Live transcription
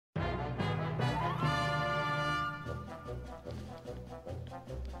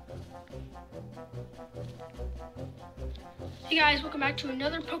Hey guys, welcome back to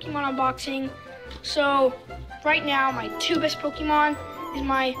another Pokemon unboxing. So, right now, my two best Pokemon is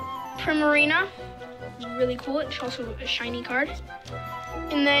my Primarina. It's really cool. It's also a shiny card.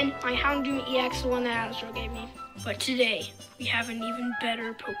 And then my Houndoom EX, the one that Astro gave me. But today, we have an even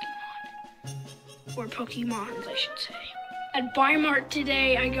better Pokemon. Or Pokemons, I should say. At Bi-Mart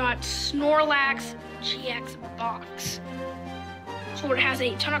today, I got Snorlax GX box. So it has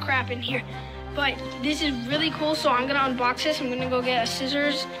a ton of crap in here. But this is really cool, so I'm gonna unbox this. I'm gonna go get some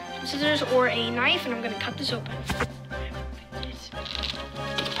scissors or a knife, and I'm gonna cut this open.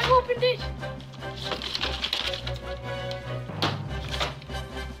 I opened it.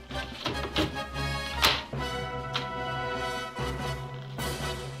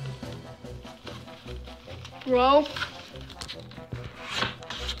 Bro.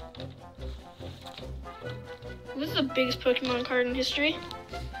 This is the biggest Pokemon card in history.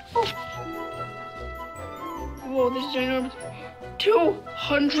 Oh. Whoa, this is number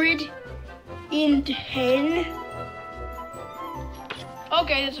 210.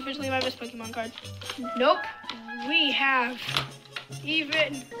 Okay, that's officially my best Pokemon card. Nope, we have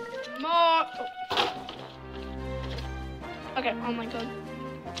even more. Oh. Okay, online code.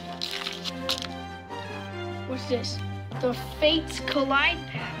 What's this? The Fates Collide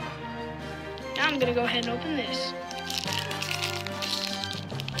pack. Now I'm gonna go ahead and open this.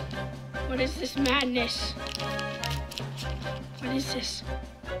 What is this madness? What is this?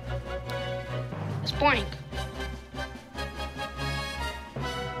 It's blank.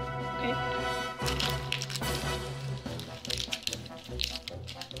 Okay.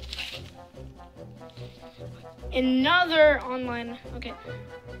 Another online. Okay.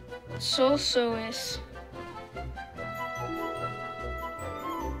 Sosois.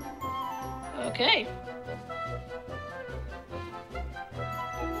 Okay.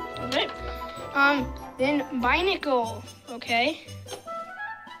 Alright. Then Binacle. Okay.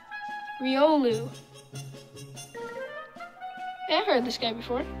 Riolu. I've heard this guy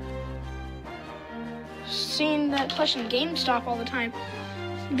before. Seen that plush in GameStop all the time.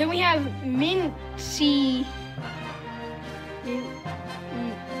 Then we have Mincino.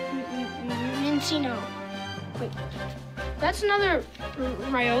 Wait, that's another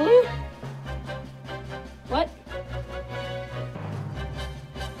Riolu? What?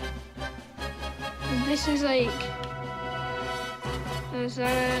 This is like, is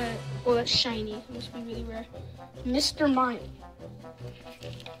that oh, that's shiny. It must be really rare. Mr. Mime.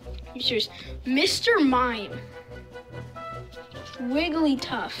 I'm serious. Mr. Mime.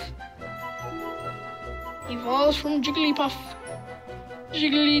 Wigglytuff. Evolves from Jigglypuff.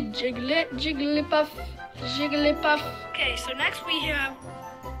 Jigglypuff. Okay, so next we have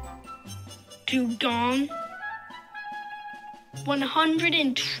Dugong.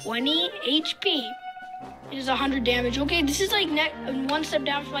 120 HP. It is 100 damage. Okay, this is like one step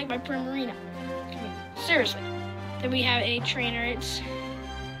down from like my Primarina. Seriously. Then we have a trainer.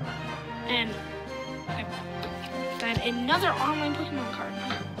 And another online Pokemon card.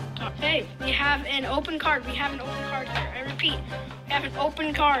 Okay, we have an open card. We have an open card here. I repeat, we have an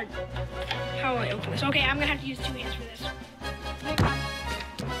open card. How will I open this? Okay, I'm gonna have to use two hands for this.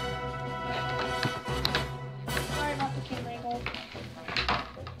 Sorry about the camera angle.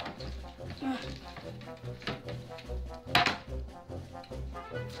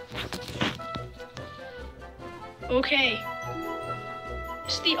 Okay,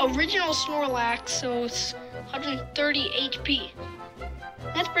 it's the original Snorlax, so it's 130 HP.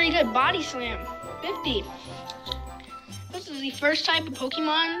 That's pretty good. Body Slam, 50. This is the first type of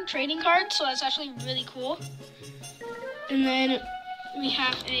Pokemon trading card, so that's actually really cool. And then we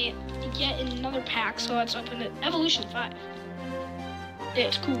have yet another pack, so let's open it. Evolution 5.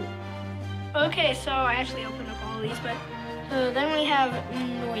 It's cool. Okay, so I actually opened up all of these, but then we have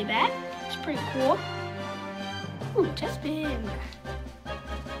Noibat. It's pretty cool. Ooh, Tespin.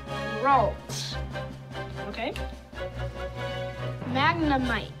 Ralts. Okay.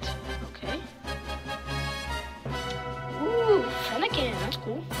 Magnemite. Okay. Ooh, Fennekin. That's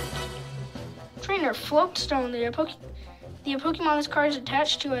cool. Trainer, Floatstone. The Pokemon this card is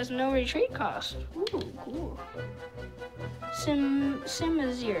attached to has no retreat cost. Ooh, cool.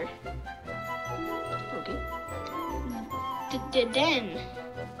 Simazir. Okay. Den.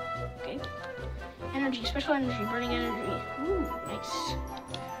 Okay. Energy, special energy, burning energy. Ooh, nice.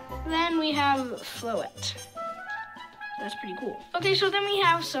 Then we have Floette. That's pretty cool. Okay, so then we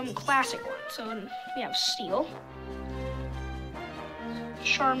have some classic ones. So we have Steel,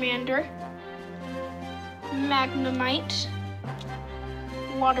 Charmander, Magnemite,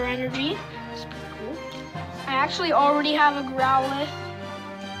 Water Energy. That's pretty cool. I actually already have a Growlithe.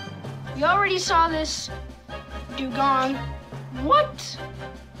 We already saw this Dugong. What?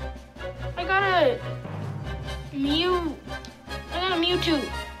 I got a Mewtwo.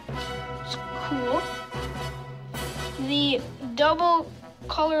 It's cool. The double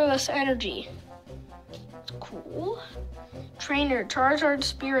colorless energy. It's cool. Trainer, Charizard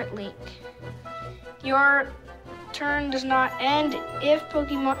Spirit Link. Your turn does not end if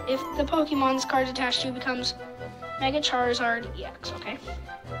the Pokemon's card attached to you becomes Mega Charizard EX, okay?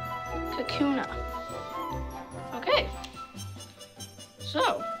 Kakuna. Okay.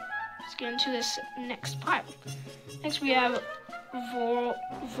 So, let's get into this next pile. Next we have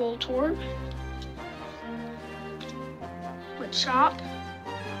Voltorb. Chop.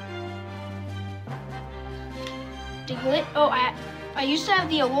 Diglett. Oh, I used to have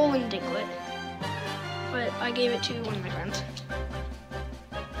the Alolan Diglett, but I gave it to one of my friends.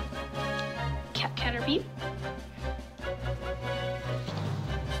 Caterpie.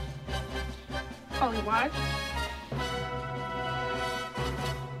 Poliwag.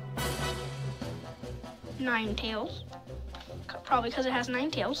 Ninetales. Probably because it has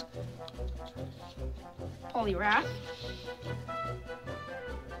 9 tails. Poliwrath.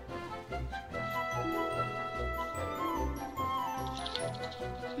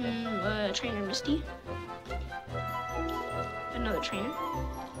 Trainer Misty. Another trainer.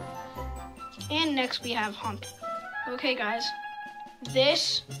 And next we have Haunter. Okay guys,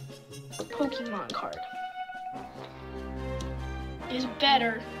 this Pokemon card is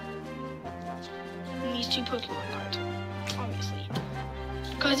better than these 2 Pokemon cards, obviously.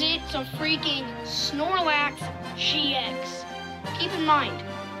 Because it's a freaking Snorlax GX. Keep in mind,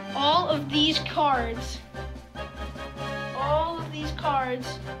 all of these cards,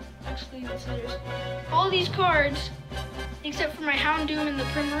 actually considers, all these cards, except for my Houndoom and the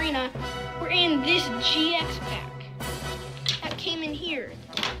Primarina, were in this GX pack. That came in here.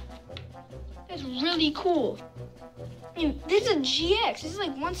 That's really cool. I mean, this is a GX. This is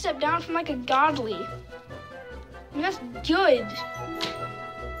like one step down from like a Godly. I mean, that's good.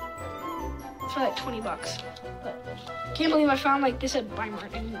 For like 20 bucks. But I can't believe I found like this at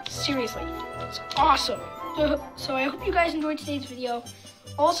Bimart. I mean, seriously, it's awesome. So I hope you guys enjoyed today's video.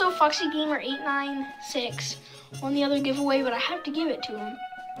 Also, FoxyGamer896 won the other giveaway, but I have to give it to him.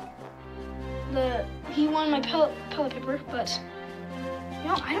 He won my Pelipper, but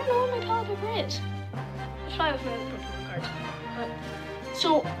I don't know what my Pelipper is. It's probably with my other Pokemon cards. But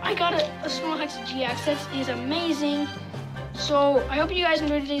so I got a Snorlax GX. That is amazing. So I hope you guys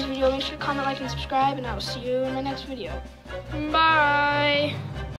enjoyed today's video. Make sure to comment, like, and subscribe, and I will see you in my next video. Bye.